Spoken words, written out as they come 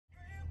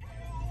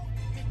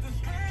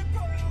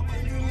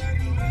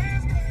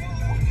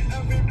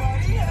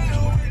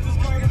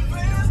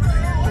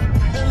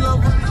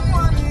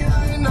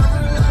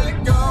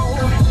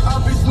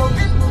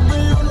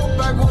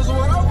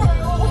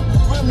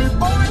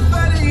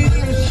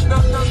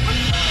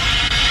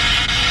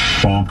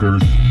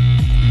Bonkers.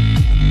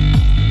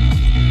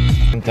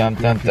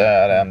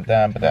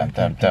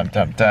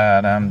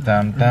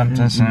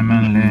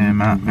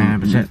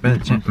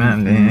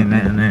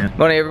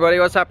 Morning everybody,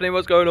 what's happening,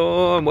 what's going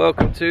on?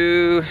 Welcome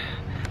to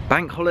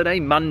Bank Holiday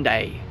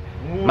Monday.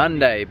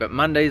 Monday, but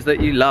Mondays that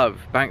you love.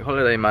 Bank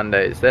Holiday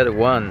Mondays, they're the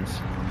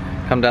ones.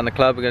 Come down the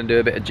club, we're gonna do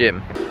a bit of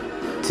gym.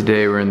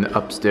 Today we're in the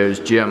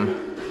upstairs gym.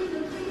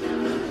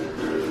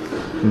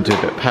 We'll do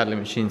a bit of paddling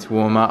machine to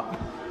warm up.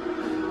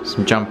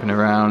 Some jumping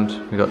around.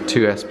 We've got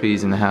 2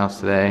 SPs in the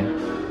house today.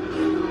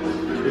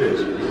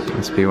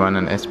 SP1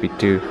 and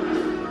SP2.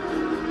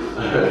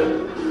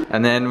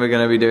 And then we're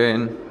gonna be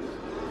doing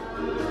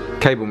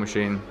cable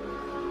machine,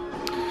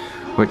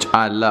 which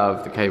I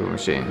love the cable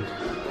machine.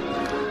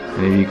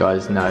 And if you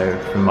guys know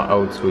from my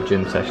old school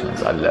gym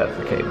sessions, I love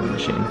the cable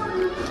machine.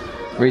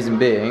 Reason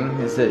being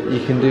is that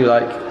you can do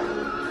like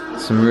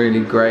some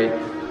really great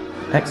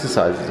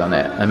exercises on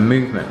it and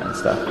movement and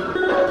stuff.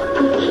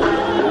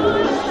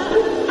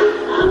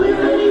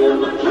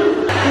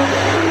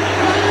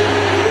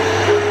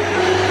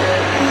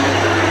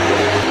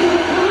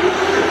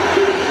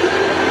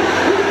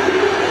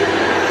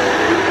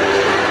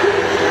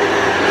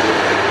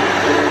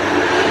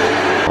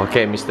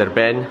 Okay, Mr.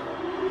 Ben,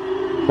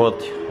 what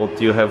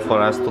do you have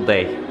for us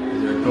today?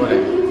 Is it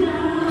recording?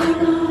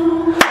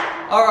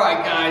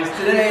 Alright guys,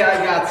 today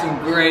I got some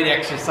great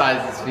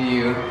exercises for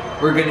you.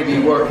 We're going to be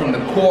working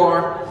the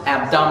core,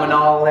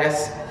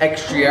 abdominalis,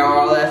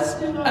 exterialis,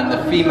 and the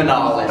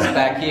femoralis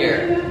back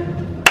here.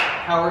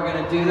 How we're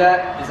going to do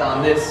that is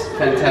on this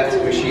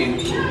fantastic machine.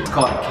 It's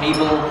called a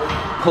cable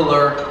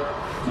puller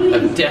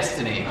of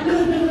destiny.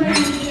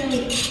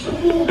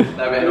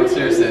 No, but in all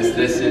seriousness,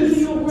 this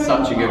is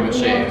such a good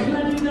machine.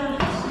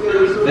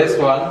 This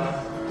one,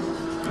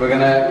 we're going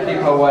to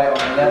keep our weight on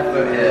the left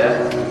foot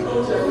here,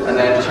 and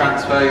then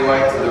transfer your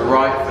weight to the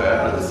right foot,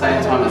 at the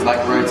same time it's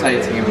like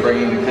rotating and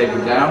bringing the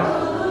cable down.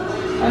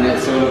 And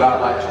it's all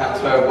about like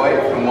transfer of weight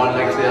from one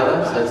leg to the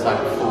other, so it's like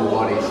full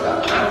body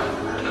stuff.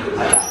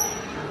 Like that.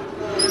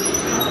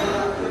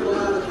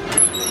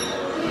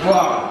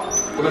 Wow!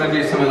 We're going to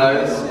do some of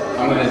those,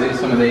 I'm going to do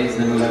some of these,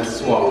 and then we're going to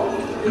swap.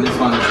 And this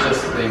one is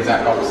just the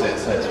exact opposite,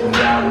 so it's from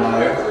down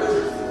low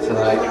to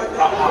like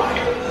up high.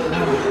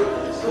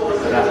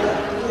 Like that.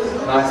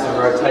 Nice and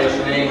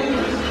rotation-y.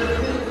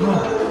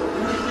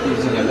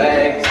 Using your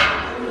legs.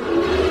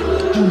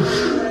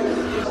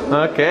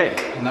 Okay.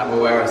 And that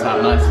will wear us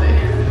out nicely.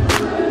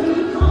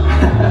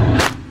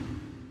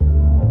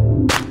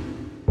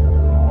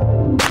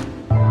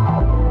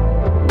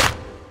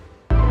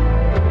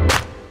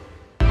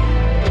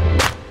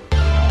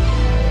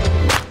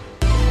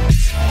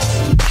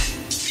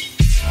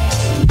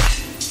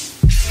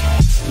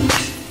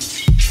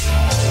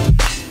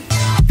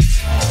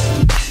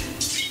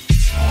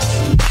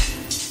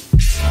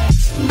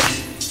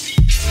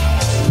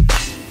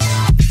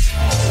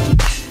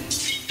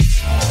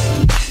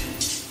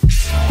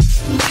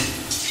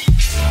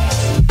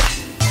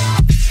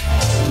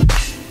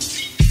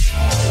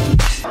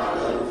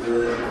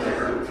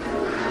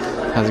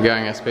 How's it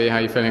going, SB? How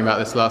are you feeling about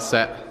this last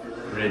set?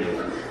 Ready.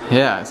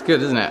 Yeah, it's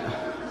good, isn't it?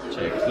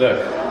 Check.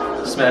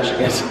 Look.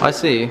 Smashing it. I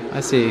see, I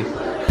see.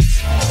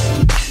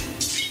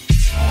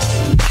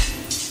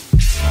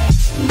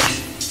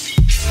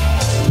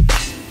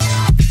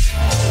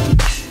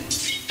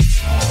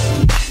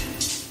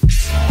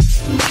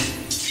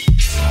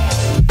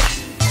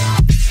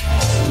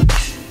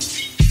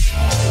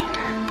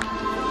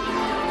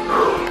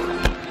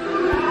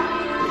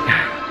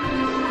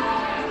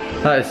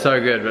 That is so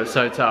good, but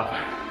so tough.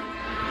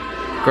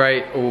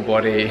 Great all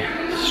body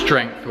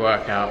strength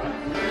workout.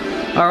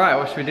 Alright,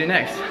 what should we do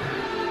next?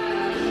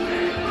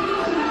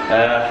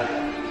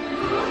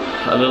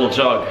 A little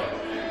jog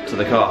to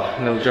the car.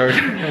 A little jog?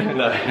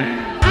 No.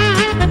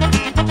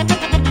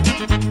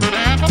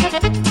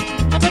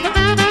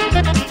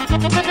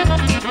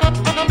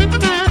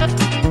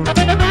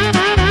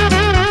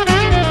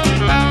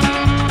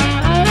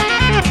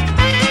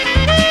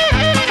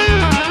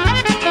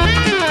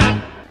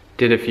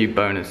 Did a few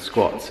bonus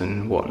squats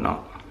and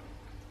whatnot,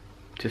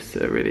 just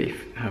to really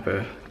have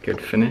a good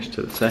finish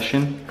to the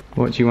session.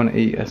 What do you want to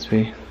eat,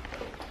 SV?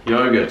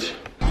 Yogurt.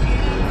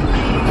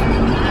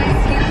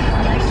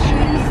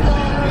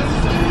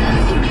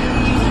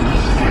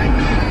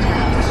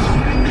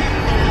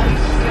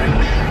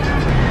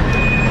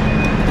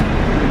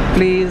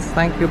 Please,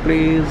 thank you,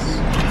 please.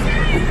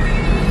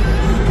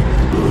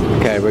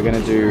 Okay, we're gonna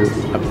do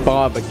a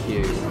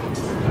barbecue.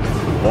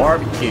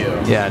 Barbecue.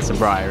 Yeah, it's a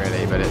braai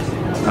really, but it's,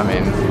 I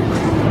mean,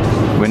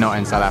 we're not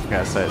in South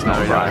Africa, so it's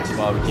not a braai. It's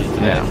barbecue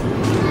today.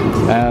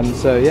 Yeah.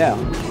 So yeah,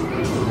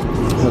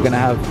 we're gonna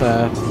have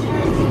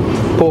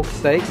pork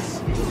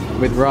steaks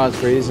with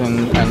raspberries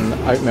and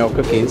oatmeal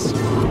cookies.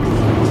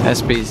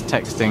 SB's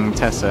texting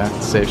Tessa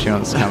to see if she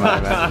wants to come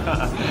over.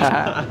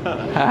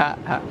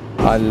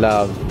 I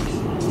love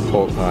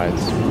pork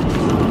pies.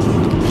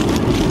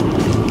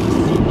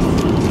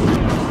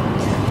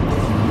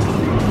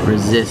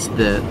 Resist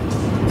the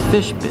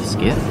fish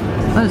biscuit.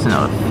 That is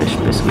not a fish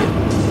biscuit.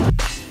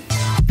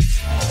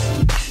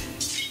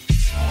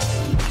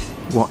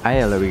 What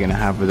ale are we gonna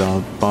have with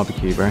our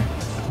barbecue, bro?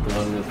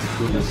 One of the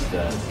coolest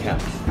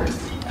cap.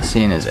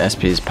 Seeing as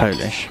SP is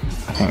Polish,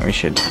 I think we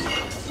should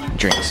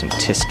drink some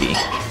Tiski.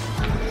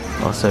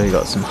 Also, we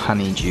got some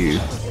honeydew.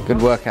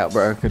 Good workout,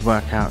 bro. Good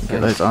workout.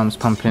 Get those arms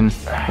pumping.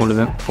 All of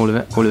it. All of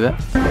it. All of it.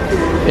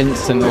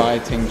 Instant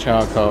lighting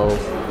charcoal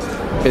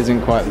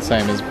isn't quite the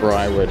same as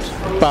Brywood,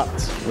 but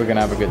we're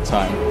gonna have a good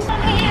time.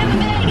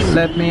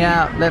 Let me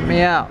out. Let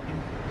me out.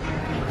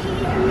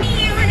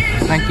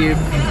 Thank you.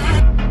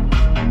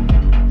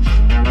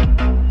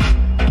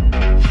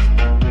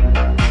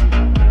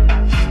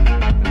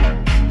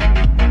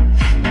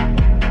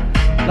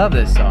 Love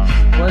this song.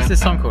 What is this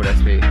song called,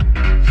 SP?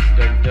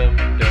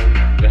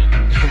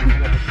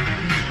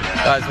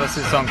 Guys, what's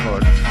this song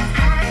called?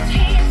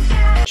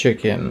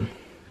 Chicken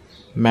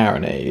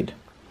marinade.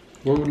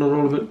 Well, not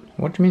all of it.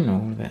 What do you mean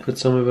all of it? Put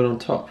some of it on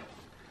top.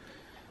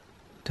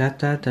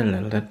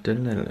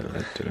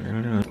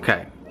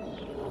 Okay.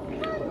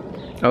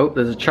 Oh,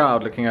 there's a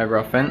child looking over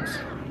our fence.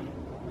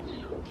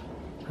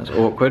 That's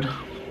awkward.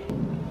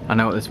 I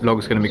know what this vlog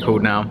is going to be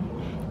called now.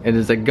 It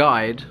is a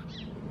guide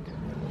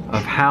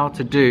of how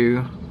to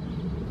do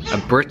a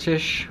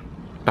British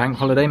bank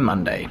holiday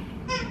Monday.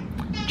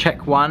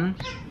 Check 1,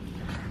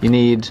 you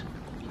need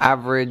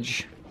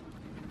average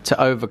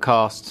to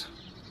overcast,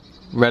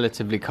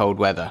 relatively cold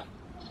weather.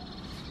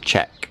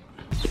 Check.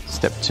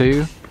 Step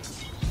 2,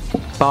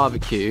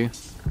 barbecue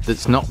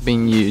that's not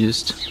been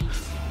used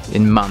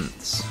in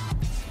months.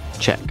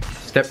 Check.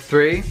 Step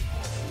 3,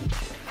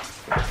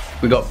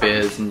 we got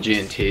beers and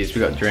G&Ts,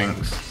 we got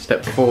drinks.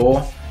 Step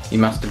 4, you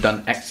must have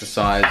done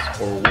exercise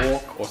or a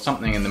walk or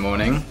something in the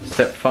morning.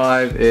 Step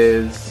 5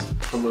 is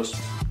Almost.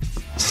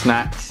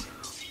 Snacks,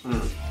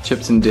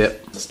 chips and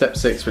dip. Step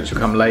 6, which will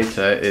come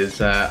later, is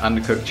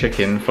undercooked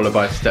chicken, followed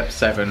by step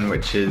 7,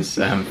 which is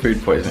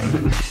food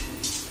poisoning.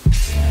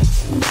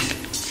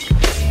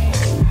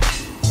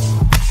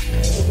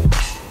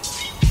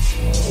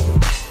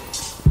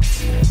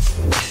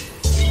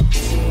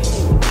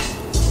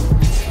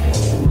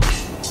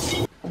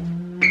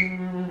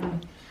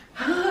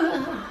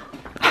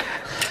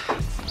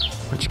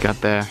 What you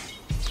got there?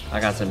 I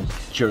got some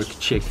jerk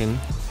chicken.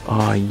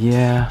 Oh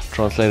yeah.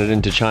 Translated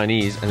into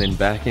Chinese and then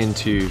back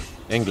into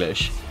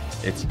English,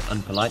 it's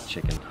unpolite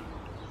chicken.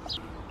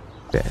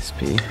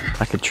 SP,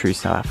 like a true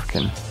South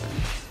African.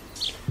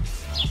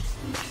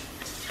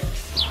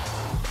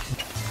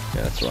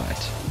 Yeah, that's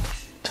right.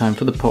 Time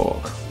for the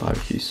pork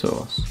barbecue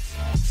sauce.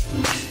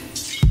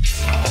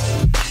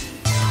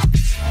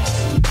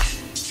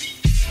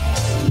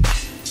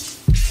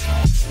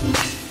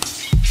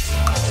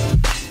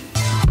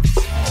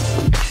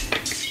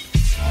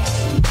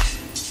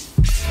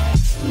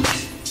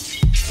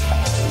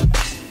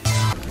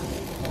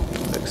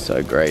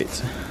 So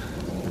great.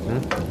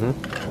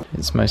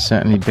 It's most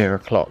certainly beer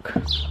o'clock.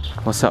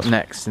 What's up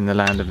next in the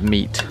land of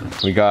meat?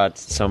 We got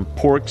some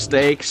pork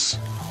steaks.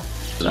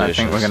 I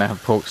think we're gonna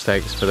have pork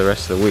steaks for the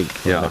rest of the week.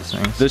 Yeah.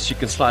 This you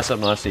can slice up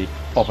nicely,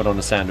 pop it on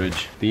a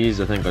sandwich.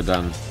 These I think are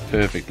done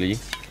perfectly.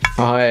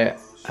 I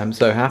am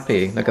so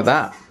happy. Look at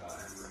that.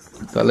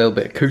 Got a little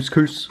bit of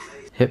couscous.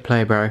 Hit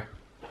play, bro.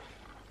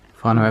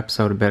 Final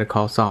episode of Better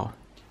Call Saul.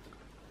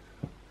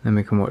 Then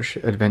we can watch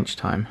Adventure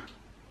Time.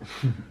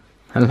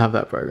 I love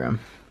that program.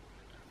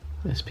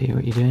 SP,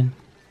 what you doing?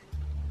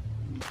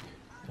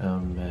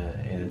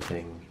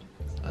 Editing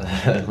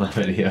my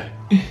video.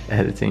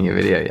 Editing your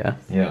video, yeah?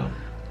 Yeah.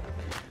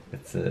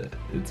 It's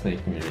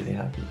making me really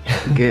happy.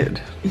 Good.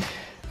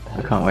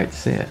 I can't wait to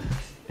see it.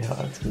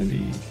 Yeah, it's gonna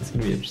be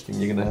interesting.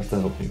 You're gonna have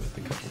to help me with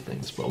a couple of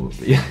things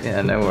probably.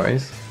 Yeah, no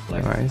worries.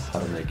 Like no worries.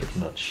 how to make it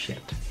not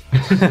shit.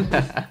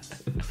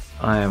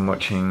 I am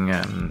watching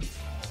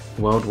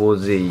World War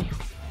Z.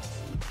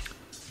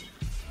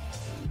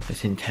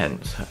 It's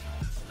intense.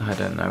 I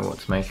don't know what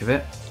to make of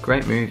it.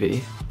 Great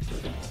movie.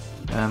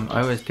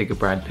 I always dig a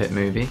Brad Pitt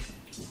movie.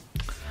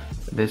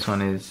 But this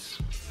one is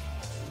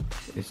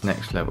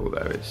next level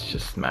though. It's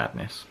just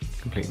madness,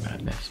 complete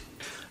madness.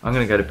 I'm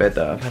gonna go to bed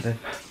though. I've had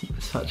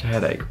such a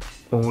headache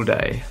all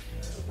day,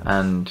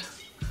 and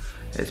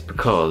it's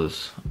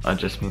because I've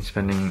just been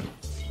spending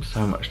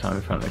so much time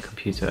in front of the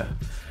computer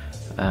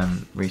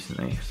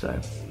recently.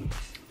 So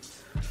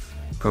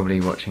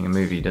probably watching a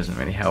movie doesn't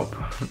really help.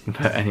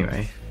 But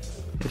anyway.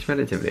 It's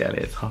relatively early,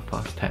 it's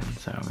 10:30,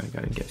 so I'm gonna go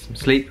and get some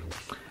sleep.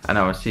 And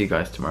I will see you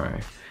guys tomorrow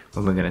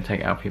when we're gonna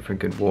take Alfie for a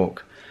good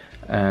walk.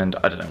 And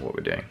I don't know what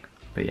we're doing.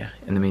 But yeah,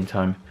 in the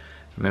meantime,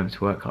 remember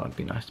to work hard,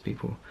 be nice to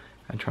people,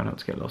 and try not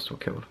to get lost or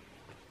killed.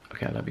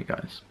 Okay, I love you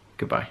guys.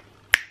 Goodbye.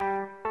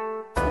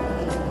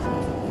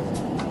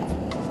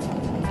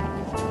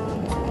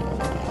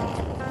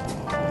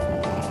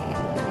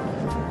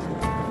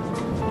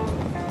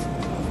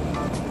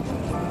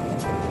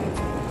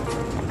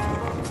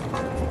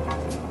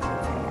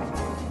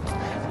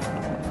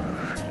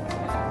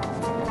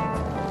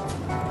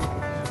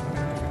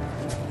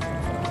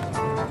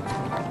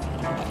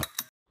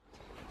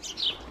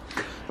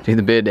 Do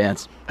the beer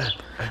dance.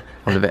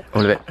 All of it,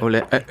 all of it, all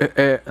of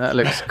it. That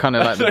looks kind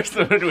of like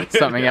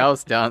something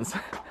else dance.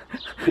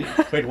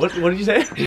 Wait, what did you say?